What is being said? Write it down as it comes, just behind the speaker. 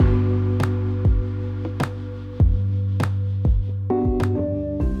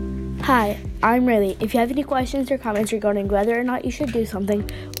Hi, I'm Riley. If you have any questions or comments regarding whether or not you should do something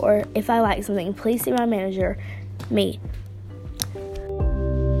or if I like something, please see my manager, me.